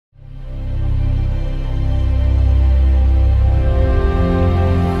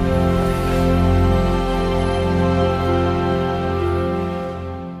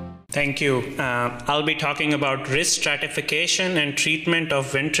Thank you. I'll be talking about risk stratification and treatment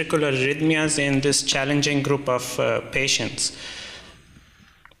of ventricular arrhythmias in this challenging group of patients.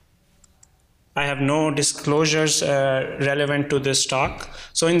 I have no disclosures relevant to this talk.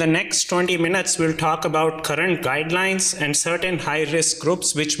 So in the next 20 minutes, we'll talk about current guidelines and certain high-risk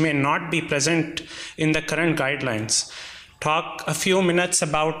groups which may not be present in the current guidelines. Talk a few minutes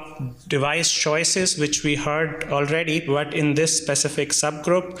about device choices, which we heard already, but in this specific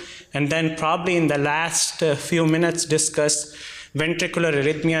subgroup, and then probably in the last few minutes discuss ventricular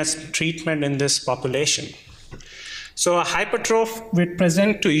arrhythmias treatment in this population. So a hypertroph will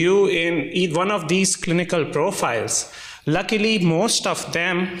present to you in one of these clinical profiles. Luckily, most of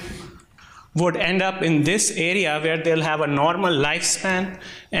them would end up in this area where they'll have a normal lifespan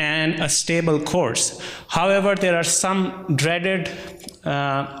and a stable course. However, there are some dreaded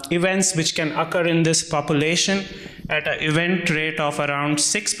events which can occur in this population at an event rate of around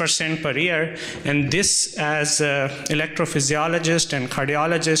 6% per year, and this, as electrophysiologists and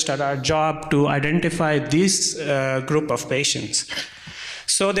cardiologists, are our job to identify this group of patients.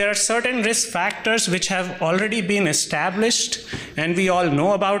 So there are certain risk factors which have already been established, and we all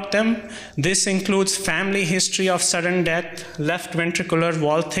know about them. This includes family history of sudden death, left ventricular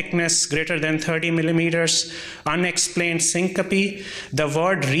wall thickness greater than 30 millimeters, unexplained syncope. The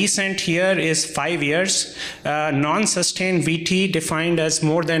word recent here is 5 years. Non-sustained VT defined as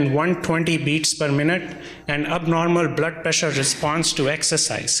more than 120 beats per minute, and abnormal blood pressure response to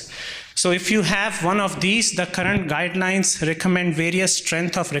exercise. So if you have one of these, the current guidelines recommend various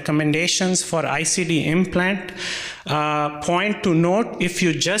strength of recommendations for ICD implant. Point to note, if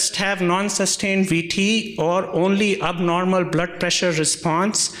you just have non-sustained VT or only abnormal blood pressure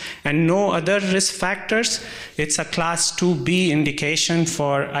response and no other risk factors, it's a class 2B indication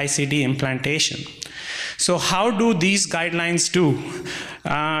for ICD implantation. So how do these guidelines do?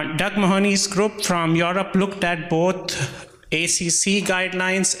 Doug Mahoney's group from Europe looked at both ACC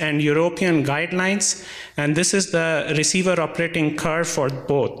guidelines and European guidelines, and this is the receiver operating curve for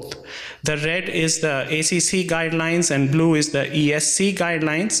both. The red is the ACC guidelines and blue is the ESC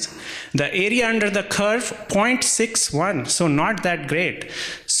guidelines. The area under the curve, 0.61, so not that great.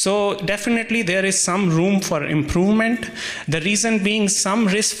 So definitely there is some room for improvement. The reason being some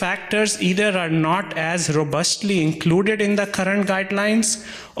risk factors either are not as robustly included in the current guidelines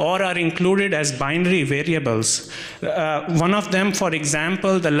or are included as binary variables. One of them, for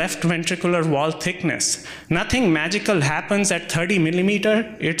example, the left ventricular wall thickness. Nothing magical happens at 30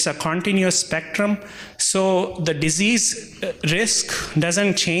 millimeter. It's a continuous spectrum. So the disease risk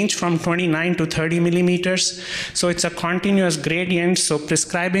doesn't change from 29 to 30 millimeters. So it's a continuous gradient. So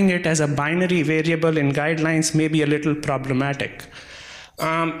prescribing it as a binary variable in guidelines may be a little problematic.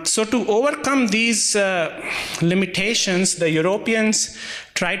 So to overcome these limitations, the Europeans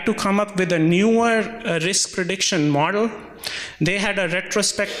tried to come up with a newer risk prediction model. They had a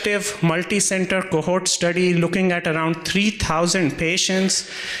retrospective multi-center cohort study looking at around 3,000 patients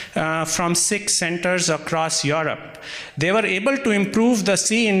from 6 centers across Europe. They were able to improve the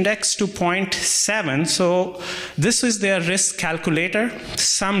C index to 0.7, so this is their risk calculator.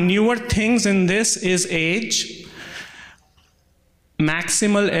 Some newer things in this is age,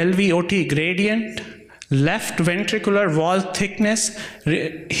 maximal LVOT gradient, left ventricular wall thickness.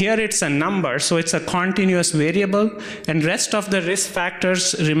 Here it's a number, so it's a continuous variable, and rest of the risk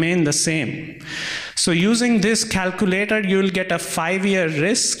factors remain the same. So using this calculator, you'll get a 5-year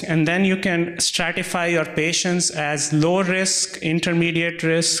risk, and then you can stratify your patients as low risk, intermediate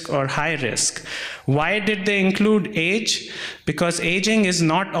risk, or high risk. Why did they include age? Because aging is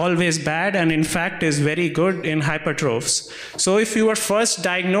not always bad, and in fact is very good in hypertrophs. So if you were first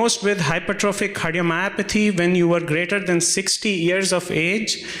diagnosed with hypertrophic cardiomyopathy when you were greater than 60 years of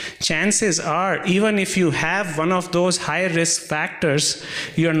age, chances are, even if you have one of those high risk factors,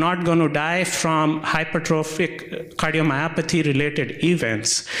 you're not going to die from hypertrophic cardiomyopathy related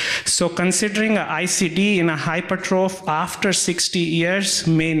events. So considering an ICD in a hypertroph after 60 years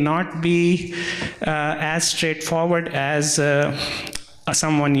may not be as straightforward as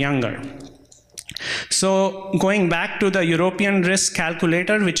someone younger. So going back to the European risk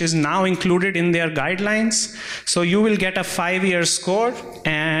calculator, which is now included in their guidelines, so you will get a 5-year score,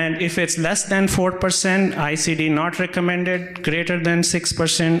 and if it's less than 4%, ICD not recommended, greater than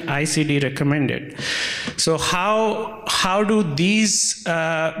 6%, ICD recommended. So how do these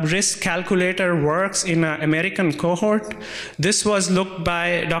risk calculator works in an American cohort? This was looked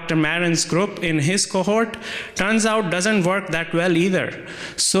by Dr. Marin's group in his cohort. Turns out doesn't work that well either.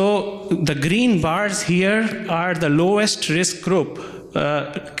 So the green bars here are the lowest risk group.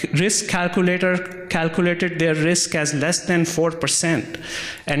 risk calculator calculated their risk as less than 4%.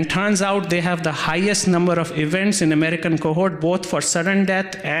 And turns out they have the highest number of events in American cohort, both for sudden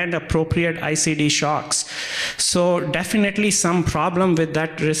death and appropriate ICD shocks. So definitely some problem with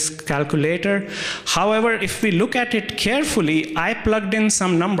that risk calculator. However, if we look at it carefully, I plugged in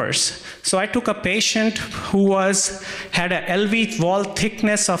some numbers. So I took a patient who had a LV wall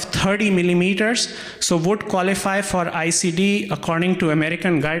thickness of 30 millimeters, so would qualify for ICD according to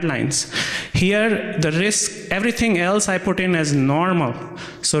American guidelines. Here, the risk, everything else I put in as normal.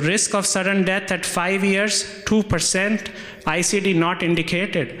 So risk of sudden death at 5 years, 2%, ICD not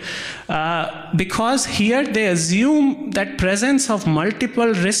indicated. Because here they assume that presence of multiple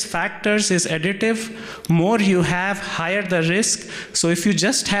risk factors is additive. More you have, higher the risk. So if you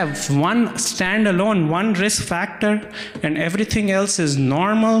just have one standalone, one risk factor, and everything else is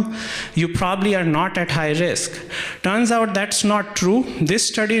normal, you probably are not at high risk. Turns out that's not true. This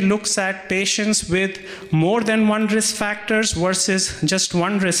study looks at patients with more than one risk factors versus just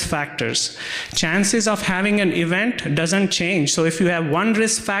one risk factors. Chances of having an event doesn't change. So if you have one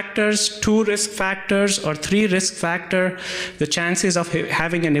risk factors, two risk factors, or three risk factor, the chances of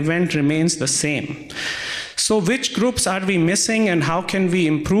having an event remains the same. So which groups are we missing and how can we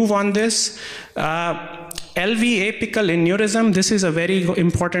improve on this? LV apical aneurysm, this is a very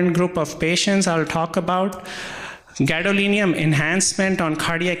important group of patients I'll talk about. Gadolinium enhancement on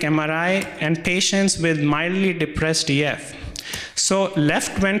cardiac MRI and patients with mildly depressed EF. So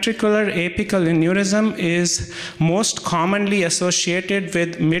left ventricular apical aneurysm is most commonly associated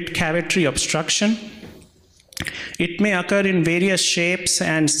with mid-cavitary obstruction. It may occur in various shapes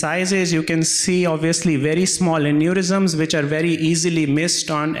and sizes. You can see obviously very small aneurysms which are very easily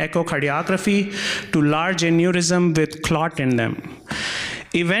missed on echocardiography to large aneurysm with clot in them.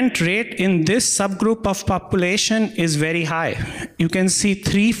 Event rate in this subgroup of population is very high. You can see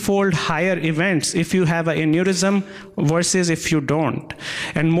threefold higher events if you have an aneurysm versus if you don't.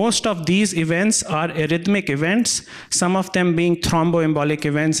 And most of these events are arrhythmic events, some of them being thromboembolic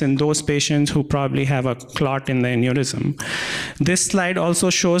events in those patients who probably have a clot in the aneurysm. This slide also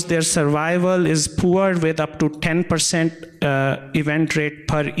shows their survival is poor with up to 10% event rate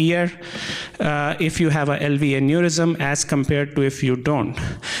per year if you have a LV aneurysm as compared to if you don't.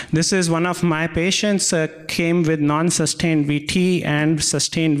 This is one of my patients, came with non-sustained VT and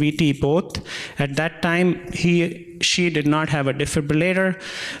sustained VT both. At that time, she did not have a defibrillator.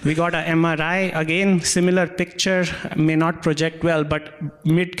 We got an MRI, again, similar picture, may not project well, but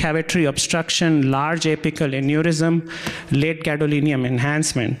mid-cavitary obstruction, large apical aneurysm, late gadolinium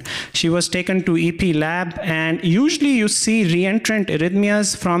enhancement. She was taken to EP lab, and usually you see reentrant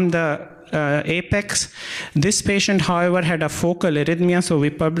arrhythmias from the apex. This patient, however, had a focal arrhythmia, so we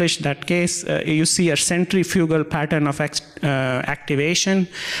published that case. You see a centrifugal pattern of activation,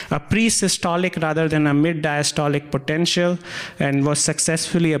 a pre-systolic rather than a mid-diastolic potential, and was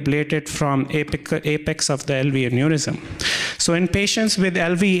successfully ablated from apex of the LV aneurysm. So in patients with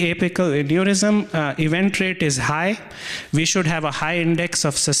LV apical aneurysm, event rate is high. We should have a high index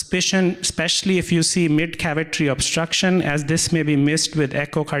of suspicion, especially if you see mid-cavitary obstruction, as this may be missed with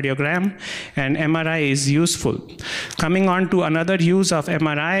echocardiogram, and MRI is useful. Coming on to another use of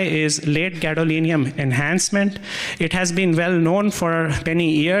MRI is late gadolinium enhancement. It has been well known for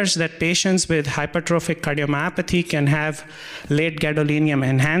many years that patients with hypertrophic cardiomyopathy can have late gadolinium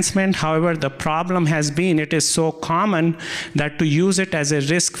enhancement. However, the problem has been it is so common that to use it as a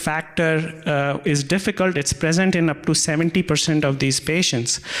risk factor is difficult. It's present in up to 70% of these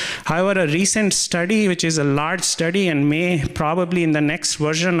patients. However, a recent study, which is a large study and may probably in the next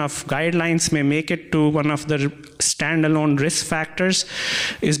version of guidelines may make it to one of the standalone risk factors,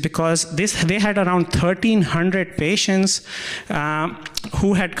 is because they had around 1,300 patients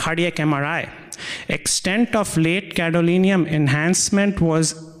who had cardiac MRI. Extent of late gadolinium enhancement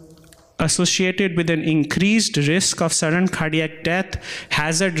was associated with an increased risk of sudden cardiac death,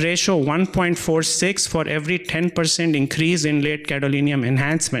 hazard ratio 1.46 for every 10% increase in late gadolinium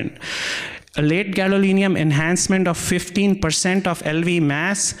enhancement. A late gadolinium enhancement of 15% of LV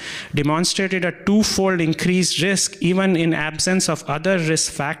mass demonstrated a twofold increased risk even in absence of other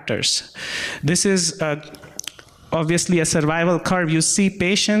risk factors. This is obviously a survival curve. You see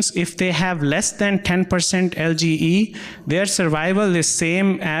patients, if they have less than 10% LGE, their survival is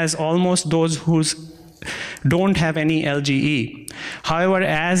same as almost those who don't have any LGE. However,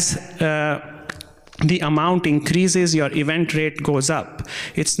 as the amount increases, your event rate goes up.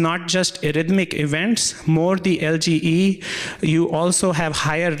 It's not just arrhythmic events, more the LGE, you also have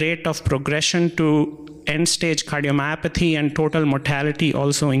higher rate of progression to end-stage cardiomyopathy, and total mortality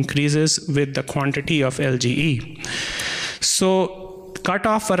also increases with the quantity of LGE. So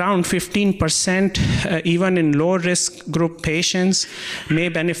cutoff around 15%, even in low-risk group patients, may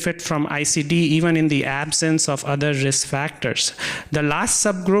benefit from ICD even in the absence of other risk factors. The last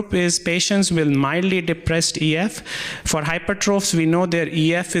subgroup is patients with mildly depressed EF. For hypertrophs, we know their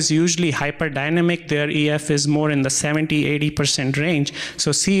EF is usually hyperdynamic. Their EF is more in the 70–80% range.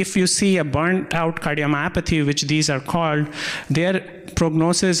 So see, if you see a burnt-out cardiomyopathy, which these are called, their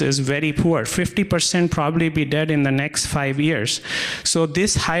prognosis is very poor. 50% probably be dead in the next 5 years. So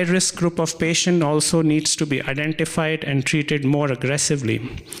this high-risk group of patient also needs to be identified and treated more aggressively,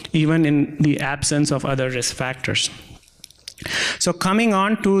 even in the absence of other risk factors. So coming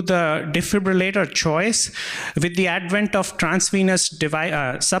on to the defibrillator choice, with the advent of transvenous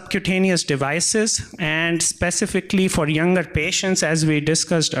subcutaneous devices, and specifically for younger patients, as we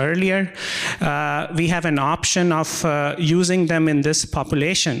discussed earlier, we have an option of using them in this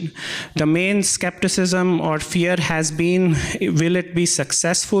population. The main skepticism or fear has been, will it be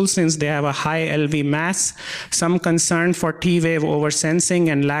successful since they have a high LV mass? Some concern for T-wave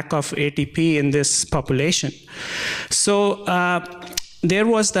oversensing and lack of ATP in this population. So there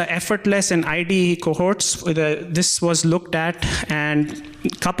was the effortless and IDE cohorts. This was looked at, and a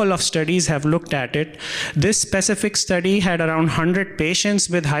couple of studies have looked at it. This specific study had around 100 patients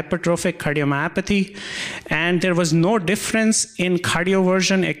with hypertrophic cardiomyopathy, and there was no difference in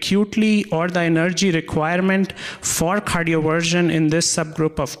cardioversion acutely or the energy requirement for cardioversion in this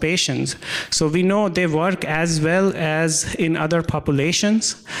subgroup of patients. So we know they work as well as in other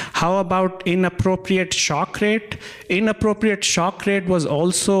populations. How about inappropriate shock rate? Inappropriate shock rate was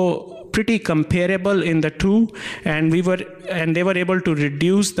also pretty comparable in the two, and they were able to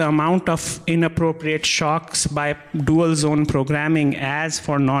reduce the amount of inappropriate shocks by dual zone programming as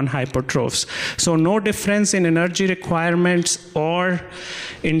for non-hypertrophs. So no difference in energy requirements or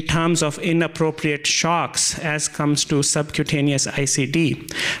in terms of inappropriate shocks as comes to subcutaneous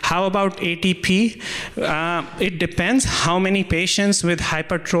ICD. How about ATP? It depends how many patients with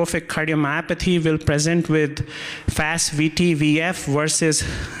hypertrophic cardiomyopathy will present with fast VT, VF versus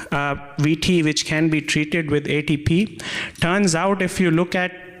VT, which can be treated with ATP. Turns out, if you look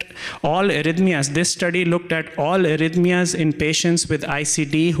at all arrhythmias, this study looked at all arrhythmias in patients with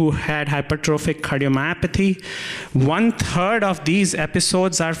ICD who had hypertrophic cardiomyopathy. 1/3 of these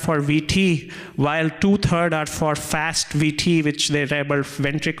episodes are for VT, while 2/3 are for fast VT, which they label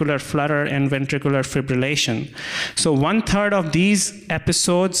ventricular flutter and ventricular fibrillation. So 1/3 of these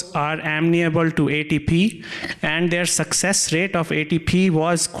episodes are amenable to ATP, and their success rate of ATP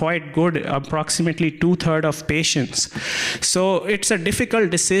was quite good, approximately 2/3 of patients. So it's a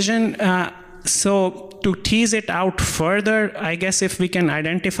difficult decision. So to tease it out further, I guess if we can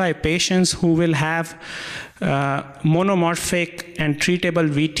identify patients who will have monomorphic and treatable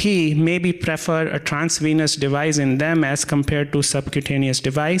VT, maybe prefer a transvenous device in them as compared to subcutaneous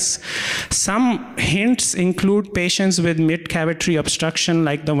device. Some hints include patients with mid-cavitary obstruction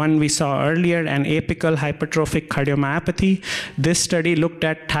like the one we saw earlier, and apical hypertrophic cardiomyopathy. This study looked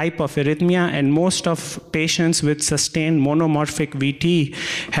at type of arrhythmia, and most of patients with sustained monomorphic VT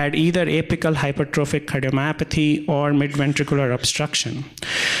had either apical hypertrophic cardiomyopathy or mid-ventricular obstruction.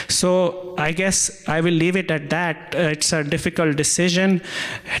 So I guess I will leave it at that. It's a difficult decision.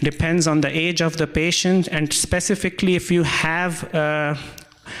 Depends on the age of the patient, and specifically if you have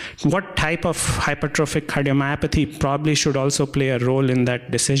what type of hypertrophic cardiomyopathy probably should also play a role in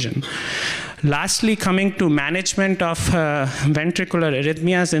that decision. Lastly, coming to management of ventricular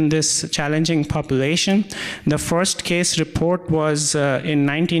arrhythmias in this challenging population, the first case report was in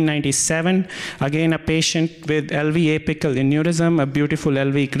 1997. Again, a patient with LV apical aneurysm, a beautiful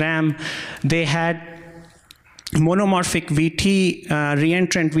LV gram. They had monomorphic VT,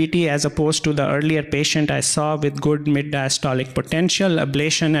 reentrant VT, as opposed to the earlier patient I saw with good mid-diastolic potential.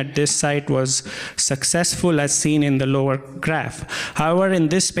 Ablation at this site was successful, as seen in the lower graph. However, in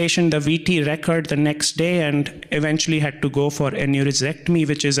this patient, the VT recurred the next day and eventually had to go for aneurysectomy,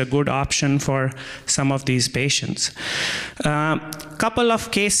 which is a good option for some of these patients. Couple of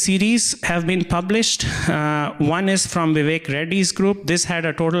case series have been published. One is from Vivek Reddy's group. This had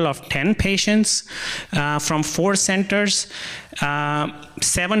a total of 10 patients from 4 centers.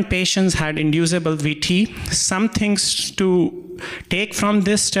 7 patients had inducible VT. Some things to take from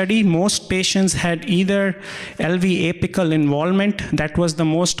this study: most patients had either LV apical involvement, that was the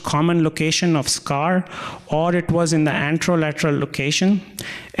most common location of scar, or it was in the anterolateral location.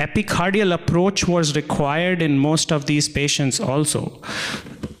 Epicardial approach was required in most of these patients also.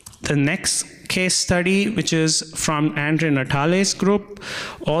 The next case study, which is from Andre Natale's group,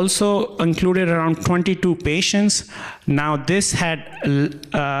 also included around 22 patients. Now this had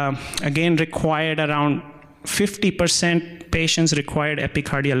again required around 50% patients required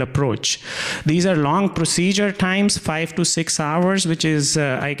epicardial approach. These are long procedure times, 5 to 6 hours, which is,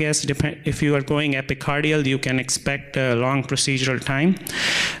 I guess, if you are going epicardial, you can expect a long procedural time.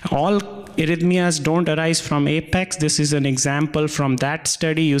 All arrhythmias don't arise from apex. This is an example from that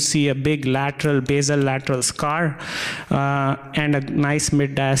study. You see a big basal lateral scar and a nice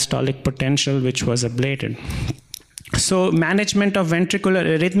mid-diastolic potential, which was ablated. So management of ventricular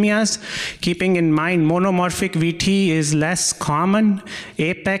arrhythmias, keeping in mind monomorphic VT is less common.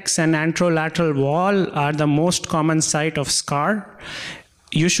 Apex and anterolateral wall are the most common site of scar.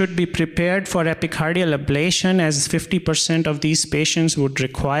 You should be prepared for epicardial ablation, as 50% of these patients would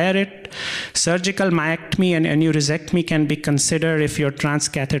require it. Surgical myectomy and aneurysectomy can be considered if your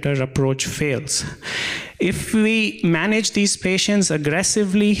transcatheter approach fails. If we manage these patients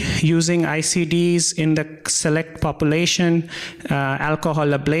aggressively using ICDs in the select population, alcohol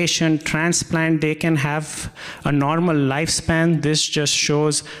ablation, transplant, they can have a normal lifespan. This just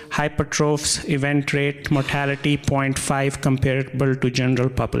shows hypertrophs, event rate, mortality 0.5 comparable to general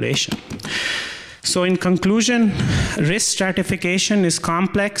population. So in conclusion, risk stratification is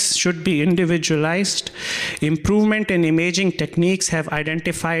complex, should be individualized. Improvement in imaging techniques have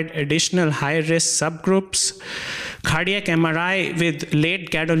identified additional high-risk subgroups. Cardiac MRI with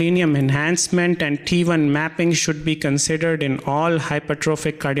late gadolinium enhancement and T1 mapping should be considered in all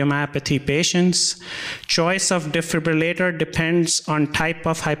hypertrophic cardiomyopathy patients. Choice of defibrillator depends on type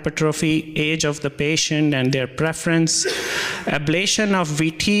of hypertrophy, age of the patient, and their preference. Ablation of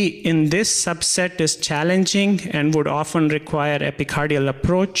VT in this subset is challenging and would often require epicardial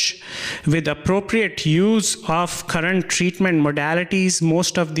approach. With appropriate use of current treatment modalities,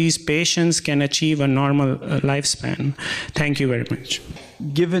 most of these patients can achieve a normal lifespan. Thank you very much.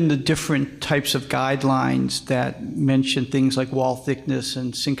 Given the different types of guidelines that mention things like wall thickness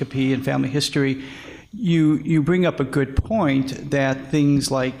and syncope and family history, you bring up a good point that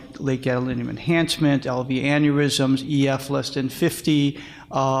things like late gadolinium enhancement, LV aneurysms, EF less than 50,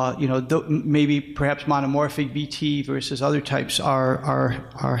 maybe perhaps monomorphic VT versus other types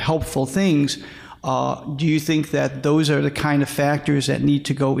are helpful things. Do you think that those are the kind of factors that need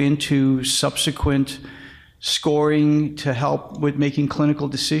to go into subsequent scoring to help with making clinical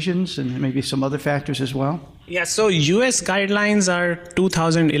decisions, and maybe some other factors as well? Yeah, so US guidelines are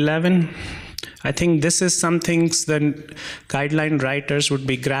 2011. I think this is some things that guideline writers would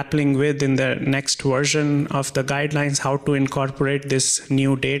be grappling with in the next version of the guidelines, how to incorporate this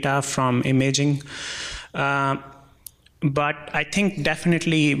new data from imaging. But I think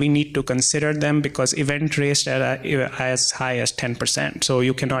definitely we need to consider them because event rates are as high as 10%. So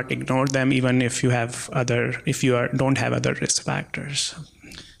you cannot ignore them even if you have don't have other risk factors.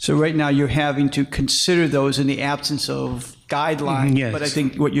 So right now you're having to consider those in the absence of guidelines. Yes. But I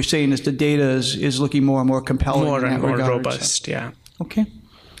think what you're saying is the data is looking more and more compelling. More and more regard, robust, so. Yeah. Okay.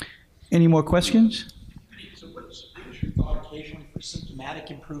 Any more questions? So what's your thought occasionally for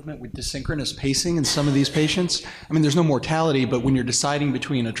symptomatic improvement with desynchronous pacing in some of these patients? I mean, there's no mortality, but when you're deciding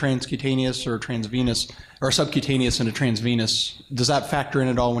between a transcutaneous or a transvenous, or a subcutaneous and a transvenous, does that factor in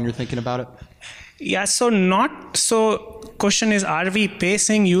at all when you're thinking about it? Yeah, question is, are we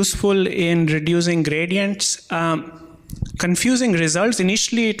pacing useful in reducing gradients? Confusing results.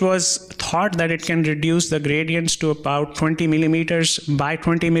 Initially, it was thought that it can reduce the gradients to about 20 millimeters by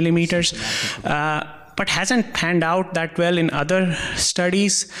 20 millimeters, but hasn't panned out that well in other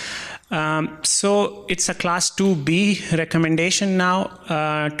studies. So it's a class 2B recommendation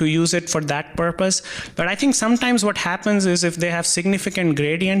now to use it for that purpose. But I think sometimes what happens is if they have significant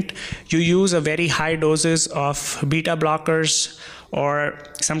gradient, you use a very high doses of beta blockers, or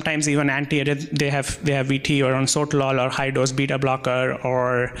sometimes even they have VT or onsotalol or high dose beta blocker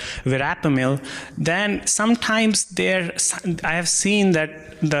or verapamil. Then sometimes I have seen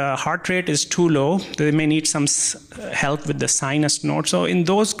that the heart rate is too low. They may need some help with the sinus node. So in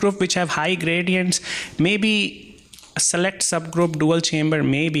those groups which have high gradients, maybe a select subgroup dual chamber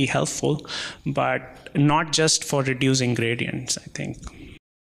may be helpful, but not just for reducing gradients, I think.